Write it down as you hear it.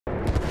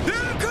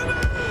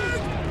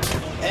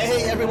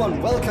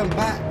everyone, welcome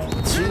back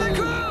to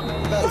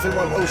Battlefield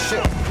 1. Oh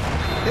shit!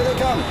 Here they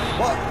come!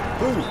 What?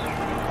 Who?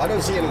 I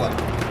don't see anyone.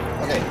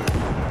 Okay.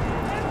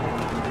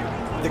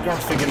 The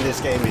graphic in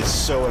this game is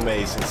so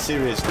amazing,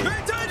 seriously. Oh,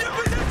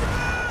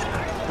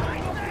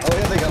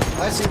 here they come.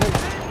 I see them.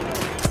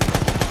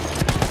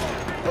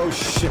 Oh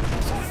shit,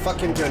 it's a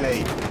fucking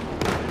grenade.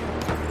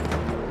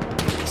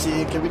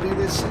 See, can we do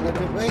this in a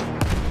good way?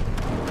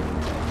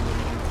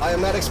 I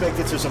am not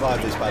expected to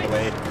survive this, by the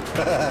way.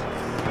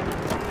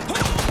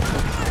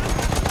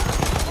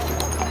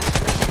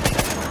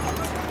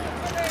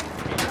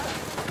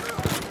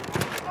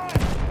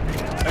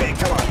 Hey,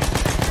 come on.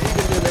 You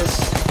can do this.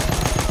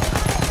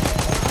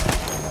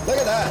 Look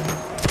at that.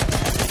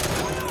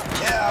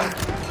 Yeah, I'm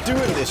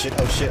doing this shit.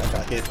 Oh shit, I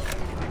got hit.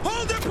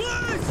 Hold it,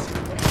 please!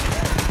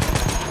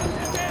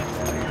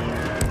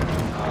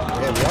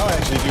 Yeah, we are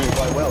actually doing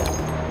quite well.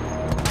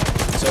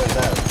 So is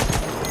that.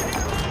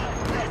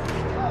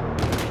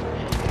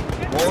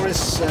 War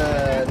is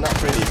not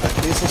pretty, but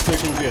this is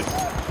looking good.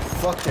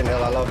 Fucking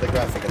hell, I love the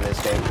graphic in this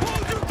game.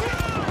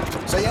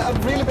 So yeah,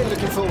 I've really been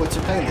looking forward to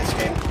playing this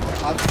game.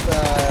 I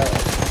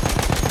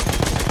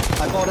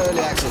bought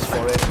early access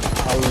for it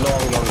a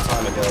long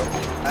time ago.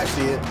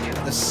 Actually,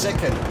 the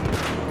second...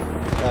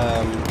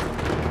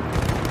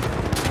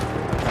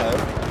 hello?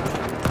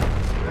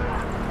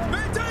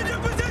 Maintain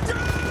your position!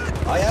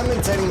 I am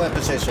maintaining my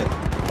position.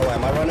 Oh,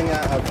 am I running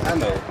out of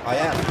ammo? I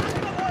am.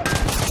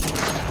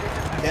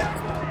 Yeah.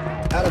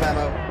 Out of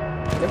ammo.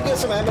 Can we get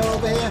some ammo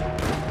over here?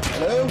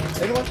 Hello?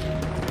 Anyone?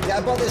 Yeah,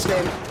 I bought this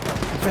game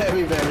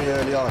very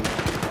early on.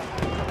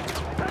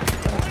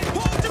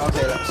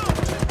 Okay, that's...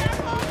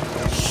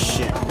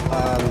 Shit.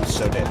 I'm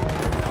so dead.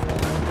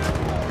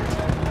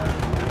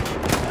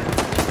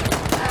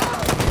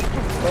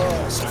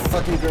 Oh, it's a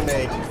fucking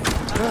grenade.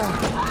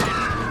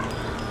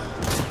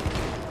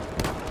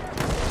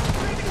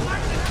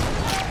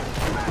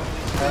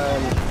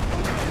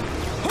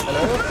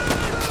 Hello?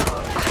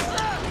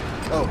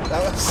 Oh,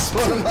 that was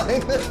one of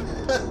mine.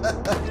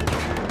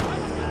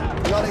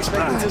 I'm not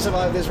expecting to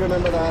survive this,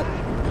 remember that.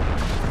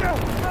 Oh,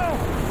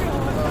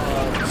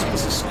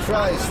 Jesus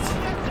Christ.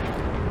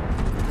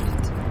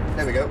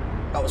 There we go.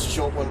 That was a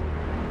short one.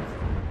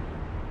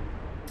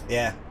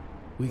 Yeah.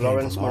 We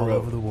came from all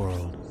over the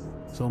world.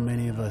 So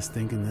many of us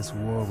thinking this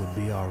war would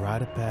be our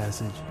rite of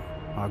passage,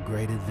 our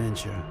great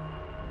adventure.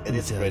 It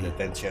is a great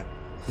adventure.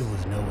 It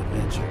was no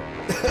adventure.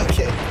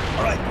 Okay,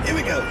 alright, here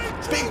we go.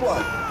 Big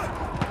one.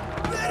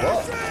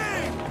 What? Okay.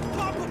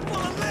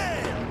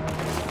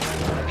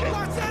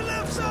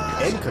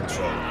 In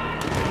control.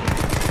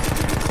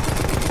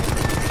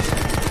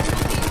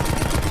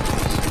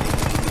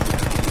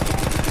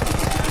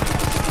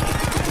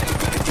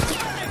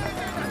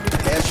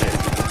 Airship.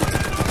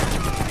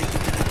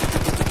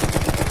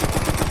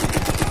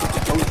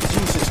 Oh,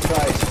 Jesus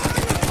Christ.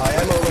 I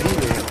am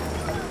overheating.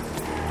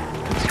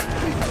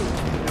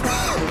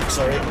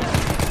 Sorry.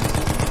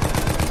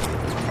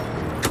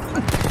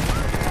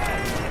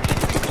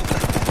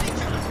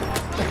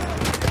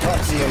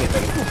 Can't see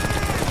anything.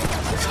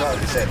 It's hard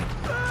to say.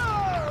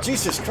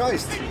 Jesus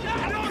Christ!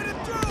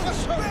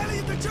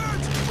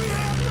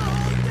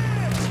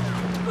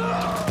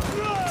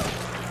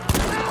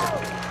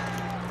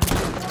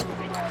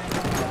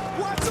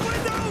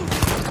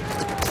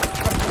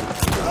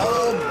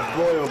 Oh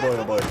boy, oh boy,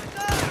 oh boy.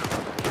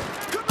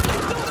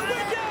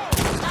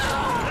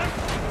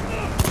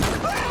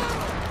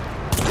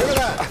 Look at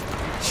that!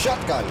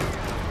 Shotgun!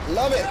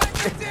 Love it!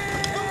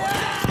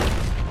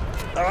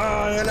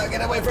 Oh, you're not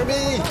getting away from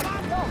me!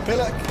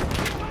 Pillock!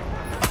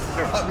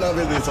 I'm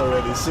loving this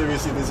already.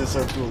 Seriously, this is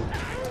so cool.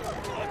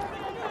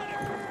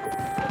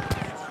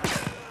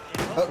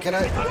 Oh, can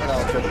I? No,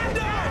 I couldn't.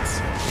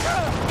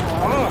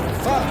 Oh,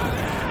 fuck!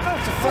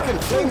 It's a fucking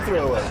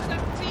flamethrower!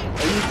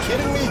 Are you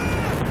kidding me?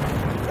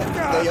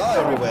 They are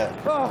everywhere.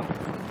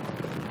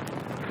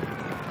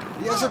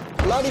 He has a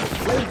bloody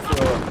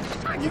flamethrower.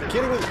 Are you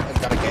kidding me? I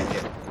gotta get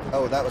it.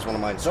 Oh, that was one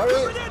of mine. Sorry,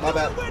 my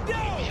bad.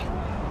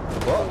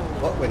 What?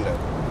 What window?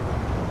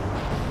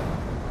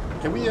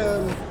 Can we,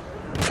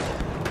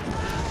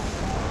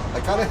 I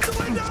kinda...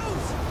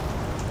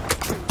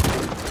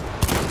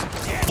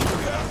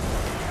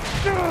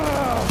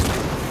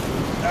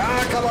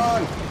 Ah, come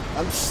on!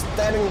 I'm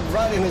standing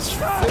right in his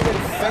friggin'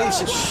 face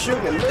and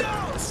shooting him. Look!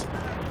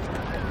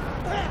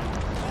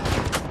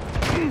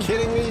 Are you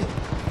kidding me?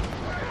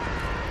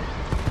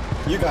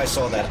 You guys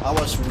saw that. I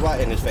was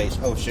right in his face.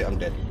 Oh shit, I'm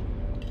dead.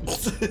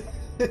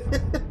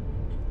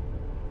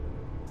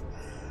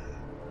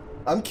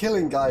 I'm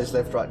killing guys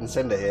left, right, and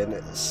center here,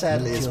 and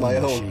sadly it's my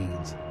own.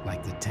 Machines,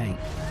 like the tank,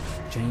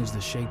 changed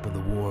the shape of the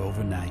war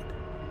overnight.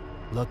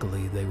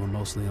 Luckily, they were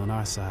mostly on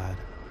our side.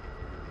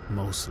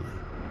 Mostly.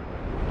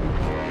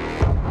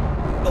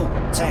 Oh,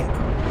 tank.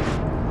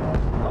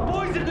 The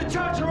boys in the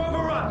church are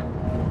overrun.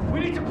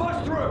 We need to push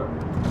through.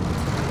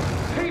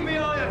 Keep me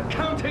iron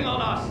counting on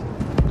us.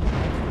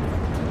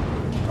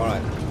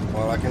 Alright,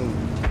 well I can...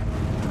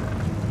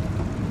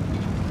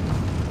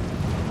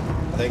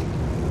 I think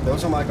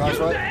those are my guys,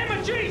 right?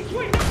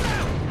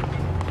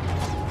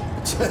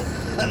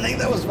 I think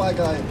that was my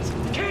guy.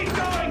 Keep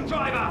going,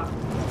 driver!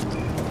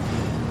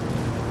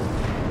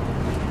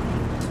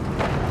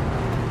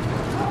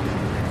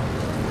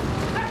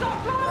 There's our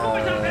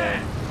flyboys up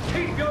there!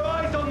 Keep your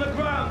eyes on the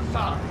ground,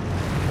 son!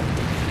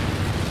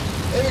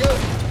 Here we go.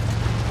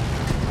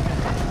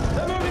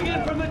 They're moving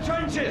in from the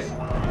trenches!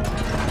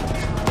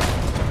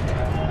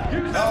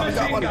 Use Oh, that we got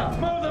machine one. gun!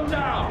 Mow them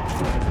down!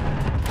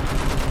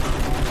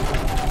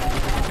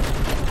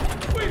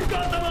 We've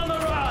got them on the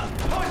run!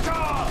 Push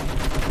on!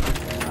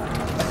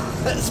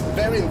 That's a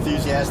very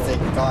enthusiastic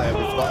guy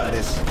we've got in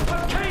this.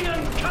 For king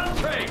and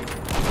country!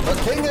 For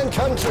king and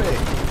country!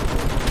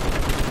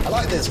 I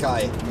like this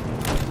guy.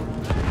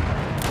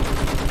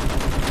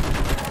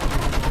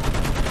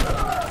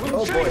 We'll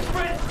Oh, chase boy.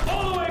 Fritz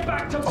all the way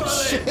back to Berlin!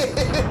 Oh, shit!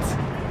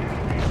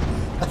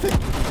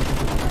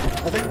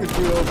 I think we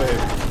flew over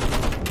him.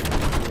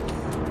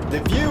 The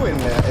view in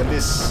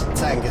this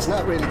tank is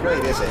not really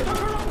great, is it?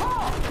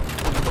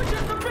 Which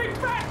is the big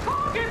fat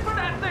target for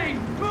that thing?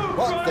 Move,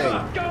 What driver!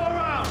 thing? Go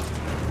around!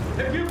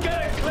 If you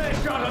get a clear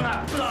shot on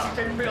that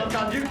blasting field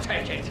gun, you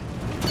take it!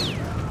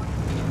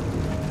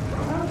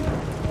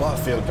 What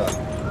field gun?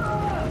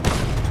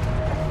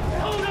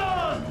 Hold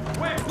on!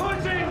 We're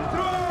pushing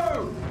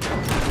through!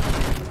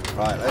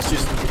 Right,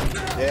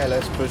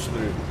 let's push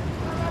through.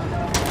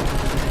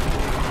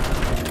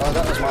 Oh,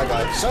 that was my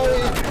guy.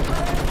 Sorry!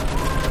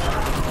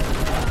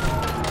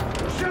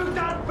 Shoot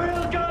that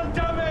field gun,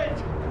 damn it!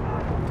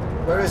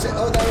 Where is it?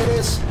 Oh, there it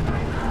is.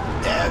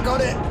 Yeah, I got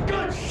it.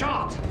 Good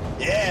shot!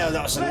 Yeah,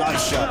 that was a Let's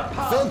nice open the shot.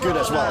 path Felt for good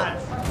our as well.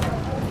 lads.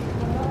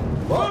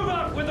 What? Move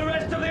up with the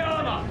rest of the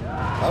armor!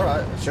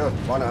 Alright, sure,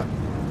 why not?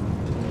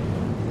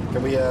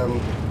 Can we,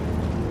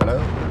 hello?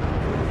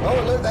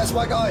 Oh, look, that's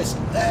my guys.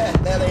 There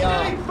they Stay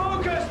are.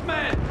 focused,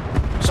 men!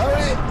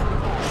 Sorry!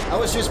 I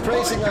was just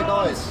praising Push my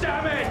on, guys.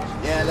 damn it!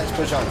 Yeah, let's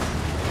push on.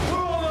 We're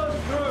almost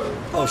through!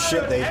 Oh,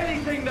 shit, Fire at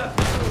anything that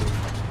moves!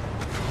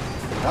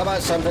 How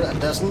about something that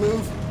doesn't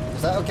move?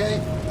 Is that okay?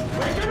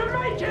 We're gonna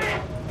make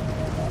it!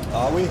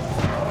 Are we?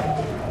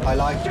 I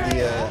like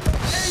the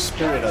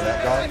spirit of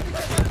that guy.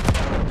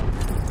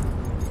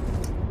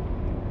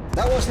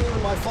 That wasn't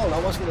even my fault. I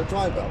wasn't the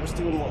driver. I was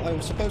doing what I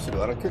was supposed to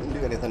do, and I couldn't do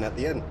anything at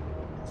the end.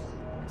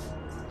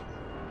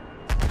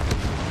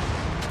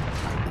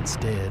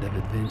 Instead of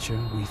adventure,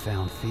 we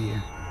found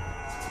fear.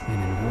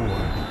 And in war,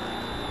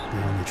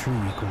 the only true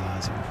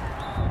equalizer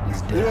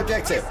is New death.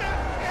 objective.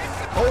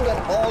 Hold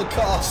at all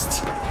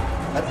costs.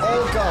 At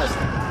all costs.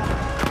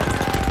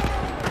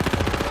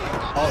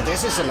 Oh,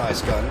 this is a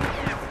nice gun.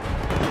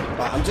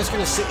 Right, I'm just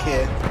going to sit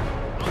here.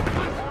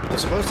 I'm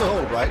supposed to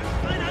hold, right?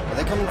 Are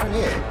they coming from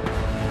here?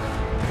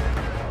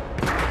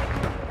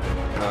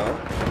 No.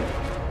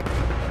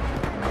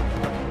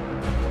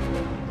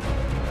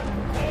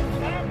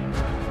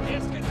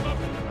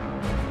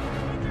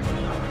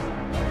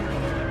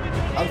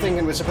 I'm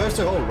thinking we're supposed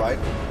to hold, right?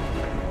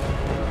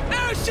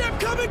 Airship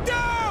coming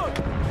down!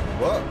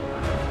 What?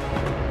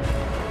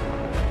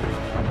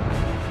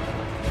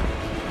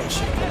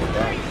 Airship coming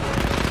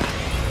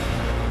down.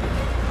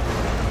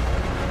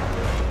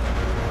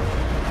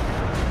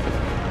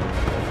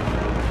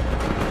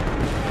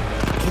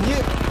 Can you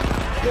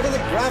look at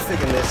the graphic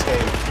in this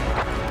game?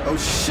 Oh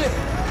shit!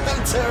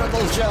 That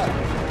terrible shot!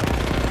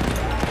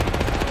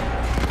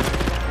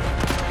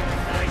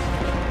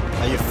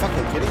 Are you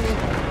fucking kidding me?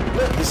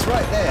 Look, he's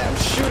right there. I'm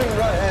shooting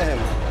right at him.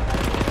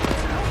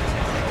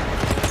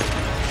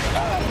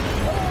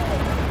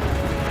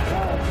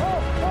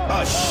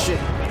 Oh shit!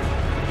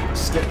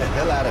 Just get the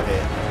hell out of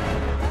here.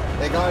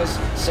 Hey guys,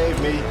 save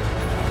me.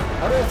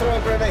 How do I throw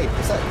a grenade?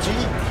 Is that G?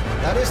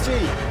 That is G.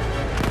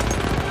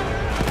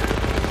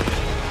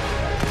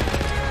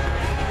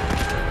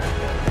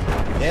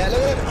 Yeah,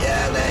 look at him.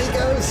 Yeah, there he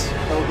goes.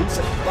 Oh, he's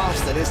a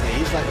bastard, isn't he?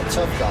 He's like a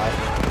tough guy.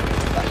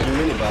 That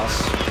mini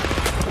boss.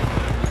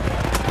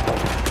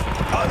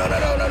 Oh, no, no,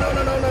 no, no, no,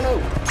 no, no, no,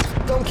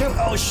 no. Don't kill.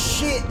 Oh,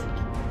 shit.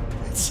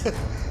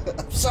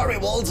 I'm sorry,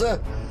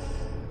 Walter.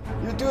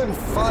 You're doing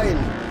fine.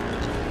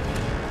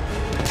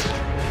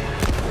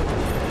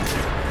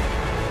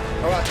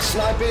 Alright,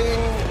 sniping.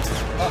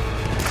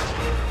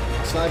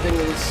 Sniping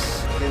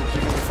is you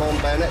can perform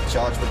bayonet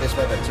charge with this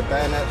weapon. To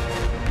bayonet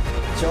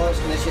charge,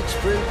 initiate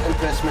sprint and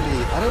press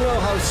melee. I don't know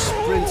how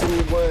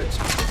sprinting works.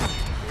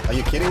 Are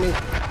you kidding me?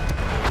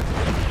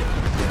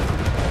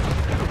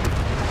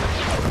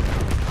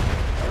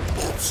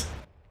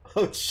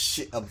 Oh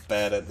shit, I'm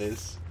bad at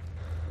this.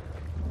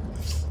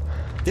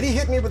 Did he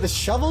hit me with a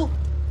shovel?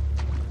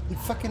 He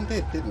fucking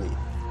did, didn't he?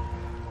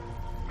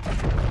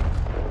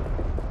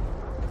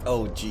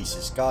 Oh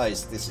Jesus,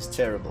 guys, this is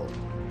terrible.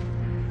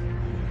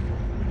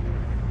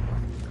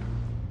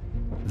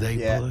 They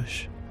Yeah.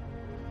 push,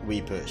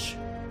 We push.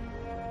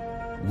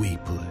 we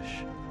push.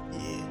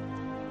 Yeah.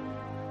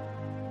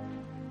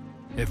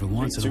 Every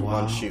once in Three, a two,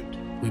 while, one, shoot.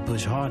 we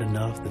push hard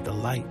enough that the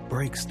light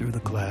breaks through the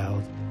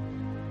clouds.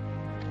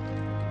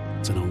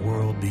 And a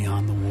world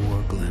beyond the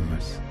war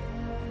glimmers,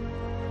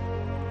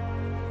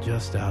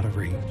 just out of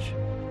reach.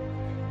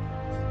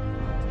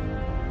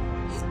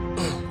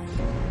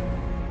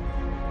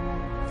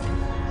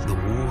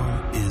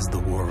 is the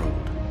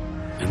world,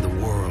 and the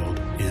world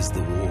is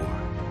the war.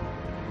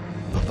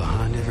 But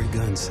behind every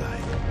gun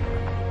sight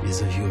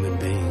is a human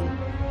being.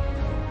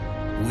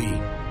 We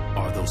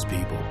are those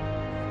people.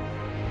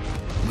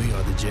 We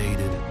are the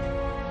jaded,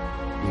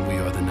 and we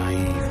are the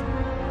naive.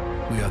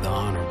 We are the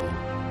honorable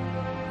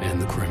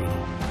and the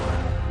criminal.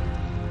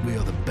 We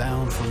are the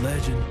bound for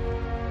legend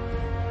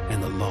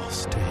and the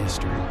lost to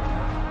history.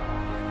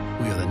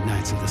 We are the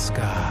knights of the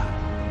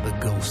sky, the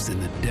ghosts in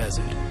the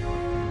desert,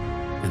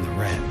 and the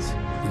rats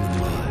in the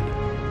mud.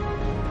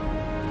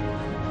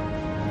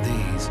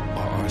 These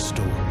are our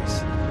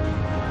stories.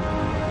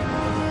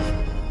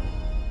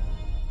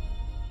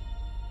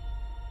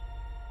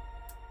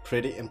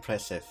 Pretty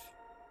impressive.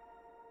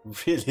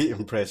 Really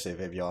impressive,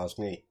 if you ask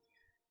me.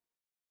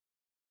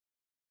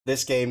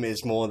 This game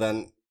is more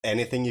than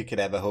anything you could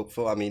ever hope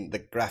for. I mean, the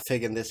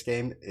graphic in this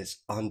game is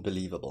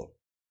unbelievable.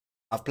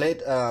 I've played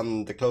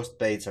the closed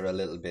beta a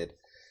little bit.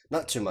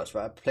 Not too much,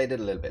 but I played it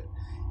a little bit.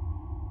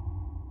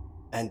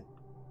 And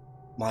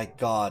my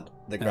god,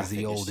 the graphic As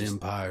the old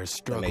empires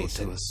struggled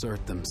amazing. to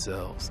assert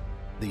themselves,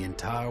 the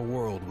entire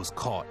world was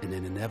caught in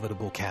an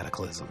inevitable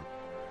cataclysm.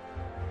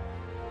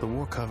 The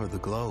war covered the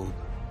globe.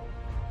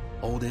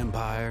 Old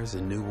empires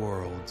and new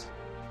worlds.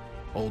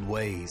 Old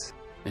ways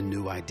and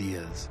new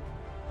ideas.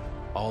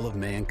 All of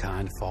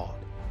mankind fought.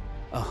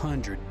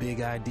 100 big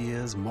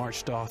ideas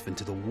marched off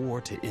into the war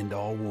to end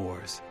all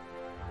wars.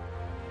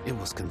 It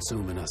was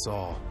consuming us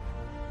all,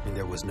 and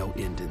there was no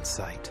end in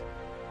sight.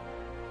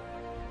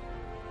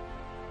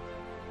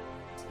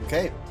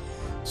 Okay,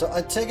 so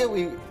I take it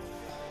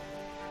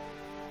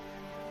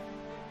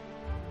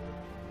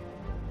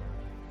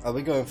are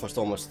we going for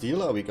Storm of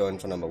Steel or are we going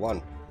for number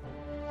 1?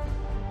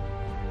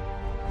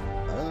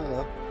 I don't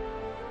know.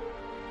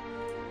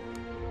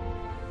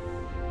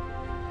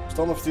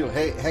 Storm of Steel,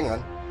 hey, hang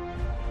on.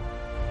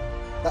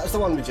 That was the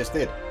one we just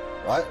did,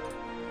 right?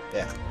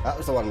 Yeah, that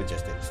was the one we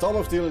just did. Storm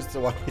of Steel is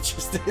the one we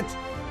just did.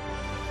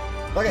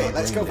 Okay,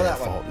 let's go for that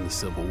one. Fought in the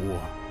Civil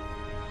War.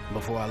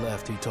 Before I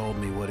left, he told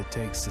me what it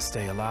takes to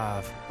stay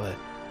alive, but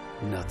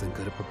nothing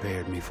could have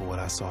prepared me for what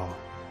I saw.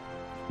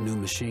 New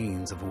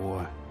machines of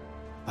war,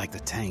 like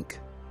the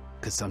tank,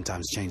 could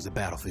sometimes change the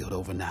battlefield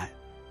overnight.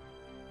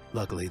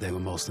 Luckily, they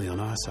were mostly on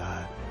our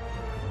side.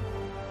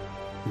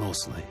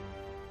 Mostly.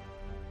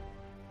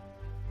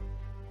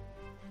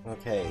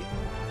 Okay.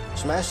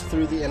 Smash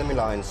through the enemy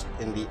lines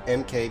in the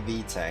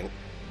MKV tank.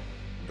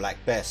 Black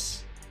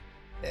Bess.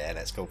 Yeah,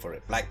 let's go for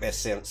it. Black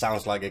Bess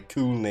sounds like a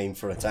cool name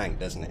for a tank,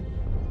 doesn't it?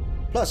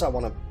 Plus, I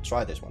want to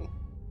try this one.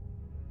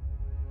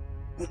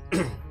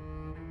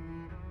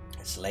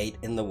 It's late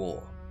in the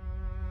war.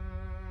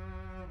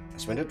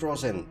 As winter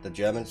draws in, the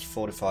Germans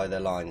fortify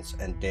their lines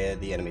and dare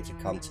the enemy to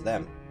come to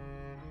them.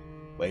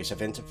 Waves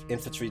of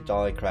infantry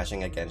die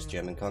crashing against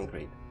German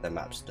concrete. The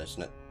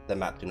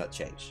map do not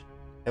change.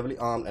 Heavily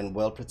armed and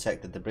well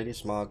protected, the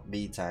British Mark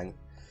V tank.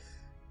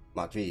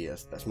 Mark V,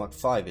 that's Mark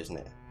 5, isn't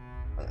it?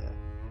 I don't know.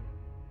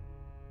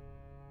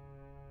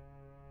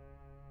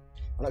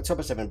 On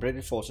October 7,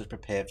 British forces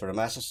prepared for a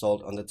mass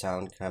assault on the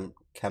town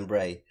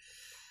Cambrai.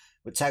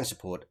 With tank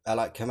support,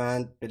 Allied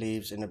command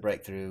believes in a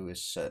breakthrough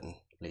is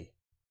certainly.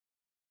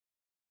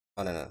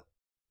 I don't know.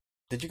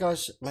 Did you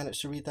guys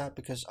manage to read that?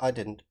 Because I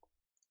didn't.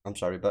 I'm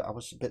sorry, but I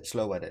was a bit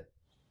slow at it.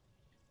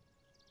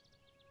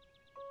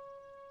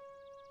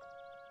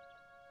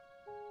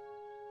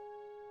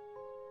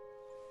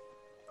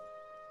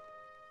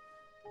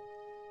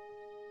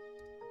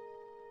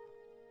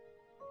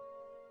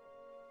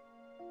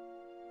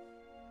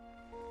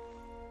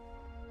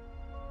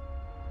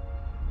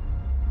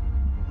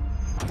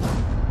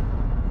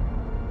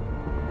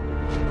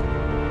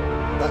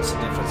 That's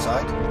a different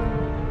side.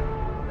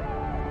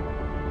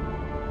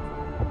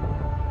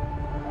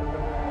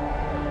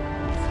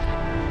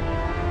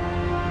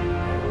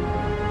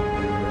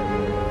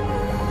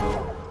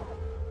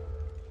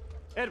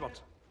 Edward.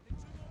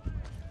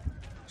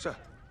 Sir.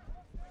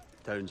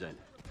 Townsend.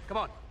 Come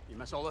on, you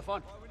miss all the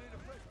fun.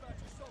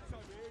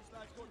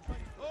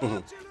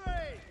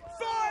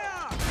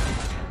 Fire!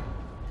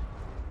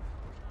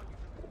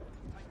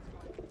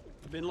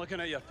 Been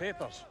looking at your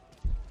papers.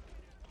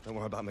 Don't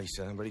worry about me,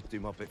 sir. I'm ready to do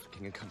my bit for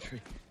king and country.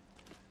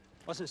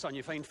 Listen, son,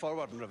 you find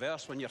forward and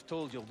reverse when you're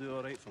told you'll do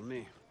all right for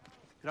me.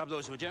 Grab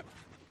those, would you?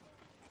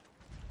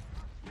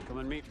 Come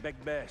and meet Big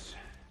Bess.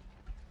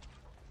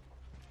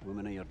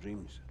 Woman of your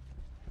dreams.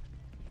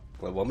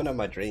 The woman of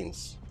my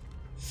dreams.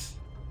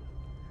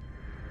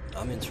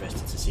 I'm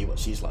interested to see what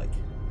she's like.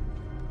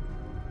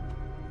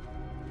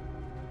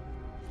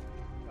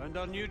 And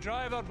our new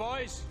driver,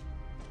 boys.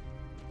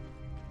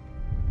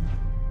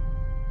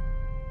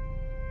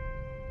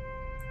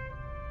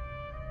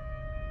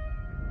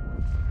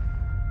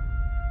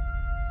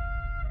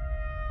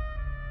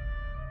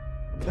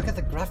 Look at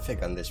the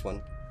graphic on this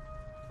one.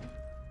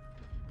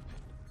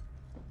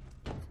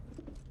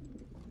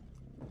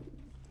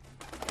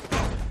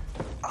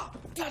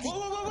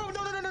 Whoa,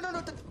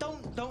 no,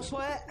 don't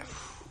swear.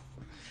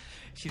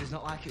 She does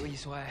not like it when you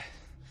swear.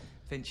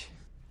 Finch,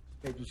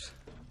 we've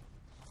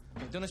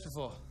done this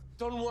before.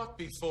 Done what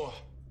before?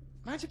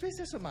 Mind your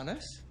business,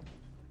 Manus.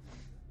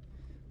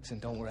 Listen,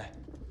 don't worry.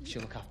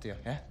 She'll look after you,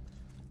 yeah?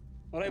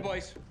 All right,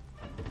 boys.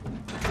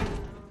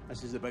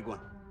 This is the big one.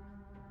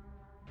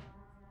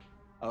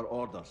 Our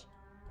orders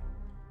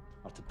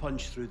are to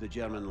punch through the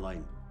German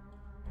line,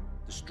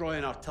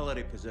 destroying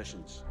artillery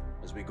positions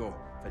as we go.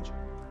 Finch.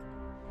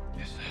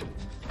 Yes, sir.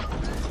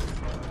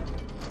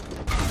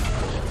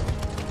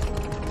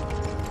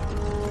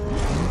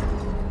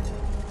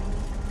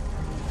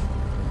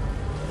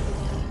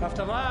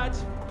 After that,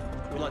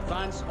 we'll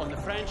advance on the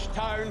French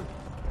town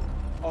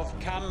of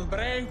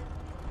Cambrai,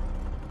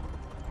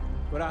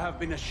 where I have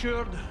been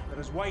assured there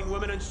is wine,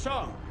 women, and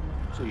song.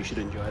 So you should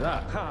enjoy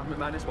that. Ah,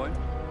 McManus won't.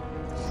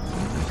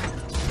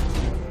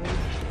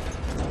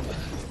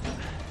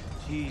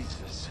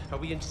 Jesus. Are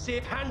we in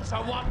safe hands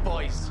or what,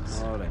 boys?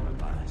 All right,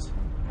 McManus.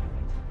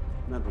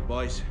 Remember,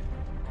 boys,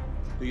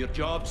 do your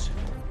jobs,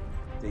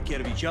 take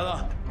care of each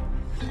other.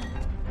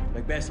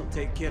 Big Bess will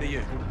take care of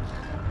you.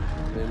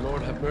 May the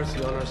Lord have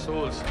mercy on our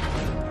souls.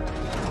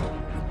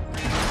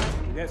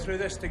 We'll get through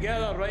this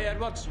together, right,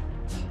 Edwards?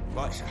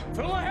 Right, sir.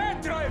 Full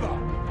ahead, driver!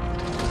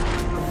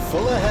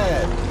 Full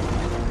ahead.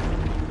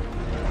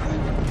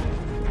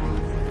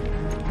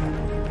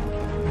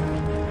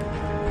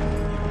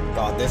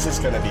 God, this is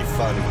gonna be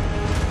fun.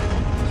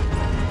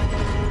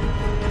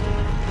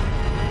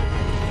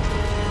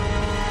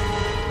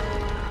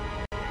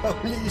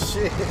 Holy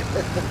shit.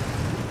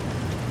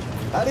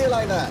 How do you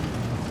like that?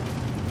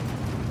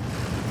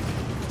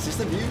 Is this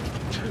the view?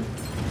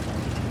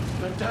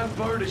 That damn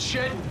bird is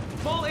shedding.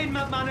 Fall in,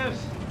 McManus.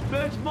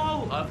 Bird's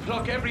maul. I'll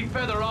pluck every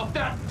feather off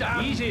that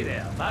damn... Easy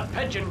there. That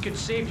pigeon could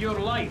save your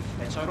life.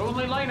 It's our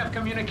only line of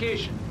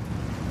communication.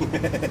 Get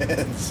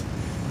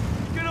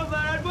up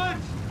there,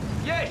 Edwards.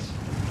 Yes.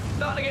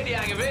 Starting to get the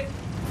hang of it.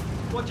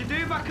 What'd you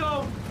do back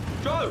home?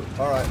 Drove.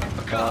 Alright.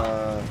 A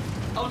car.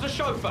 I was a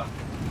chauffeur.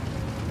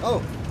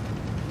 Oh.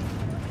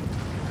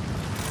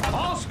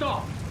 All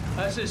stop.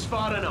 This is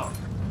far enough.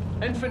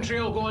 Infantry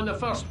will go in the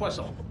first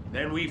whistle.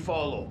 Then we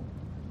follow.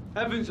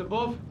 Heavens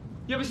above.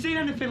 You ever seen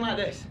anything like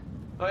this?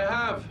 I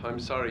have, I'm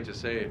sorry to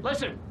say.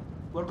 Listen,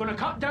 we're going to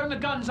cut down the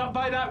guns up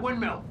by that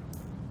windmill.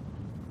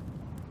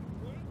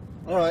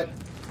 Alright.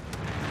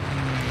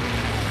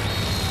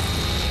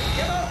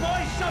 Give our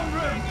boys some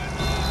room.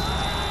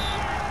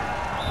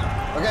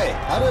 Okay,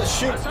 how do I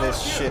shoot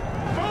this shit?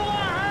 Full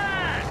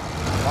ahead!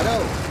 I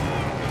know.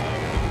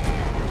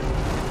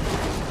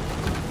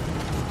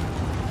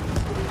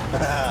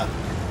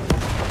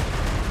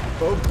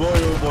 Oh boy,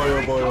 oh boy,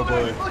 oh boy, oh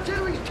boy.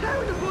 Artillery's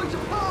tearing the boys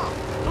apart!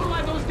 Don't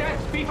let those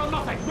deaths be for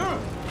nothing.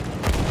 Move!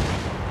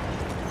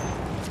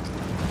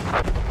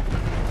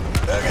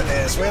 Look at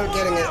this, we're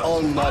getting it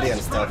all muddy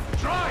and stuff.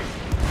 Drive!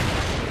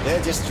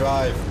 Yeah, just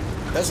drive.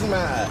 Doesn't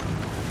matter.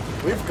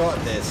 We've got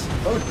this.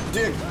 Oh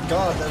dear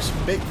God, there's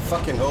a big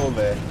fucking hole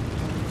there.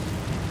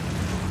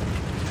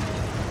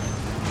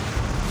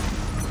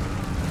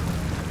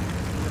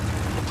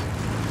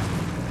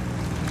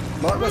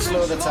 Mark will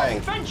slow the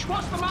tank. Finch,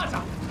 what's the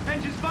matter?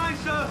 Engine's fine,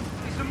 sir.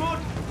 It's the mud.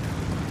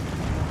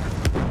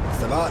 It's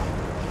the mud.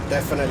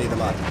 Definitely the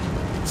mud.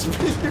 It's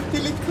really,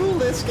 really cool,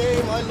 this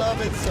game. I love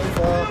it so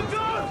far.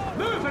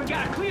 Move and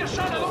get a clear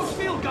shot of those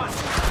field guns.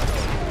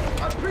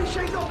 I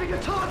appreciate not being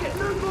a target,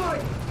 new boy.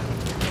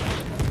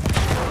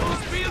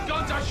 Those field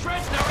guns are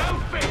shredding their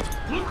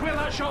outfit. Look where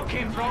that shot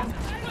came from.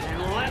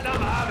 And let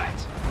them have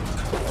it.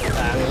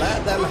 And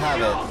let them have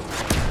it.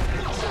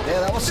 Yeah,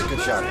 that was a good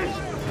shot.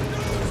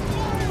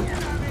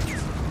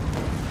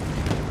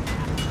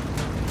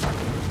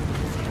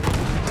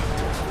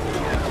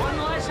 One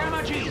less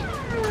MG.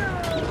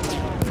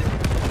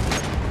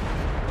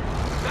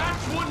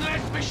 That's one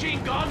less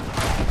machine gun.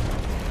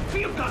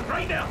 Field gun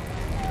right now.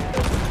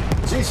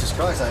 Jesus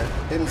Christ, I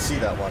didn't see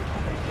that one.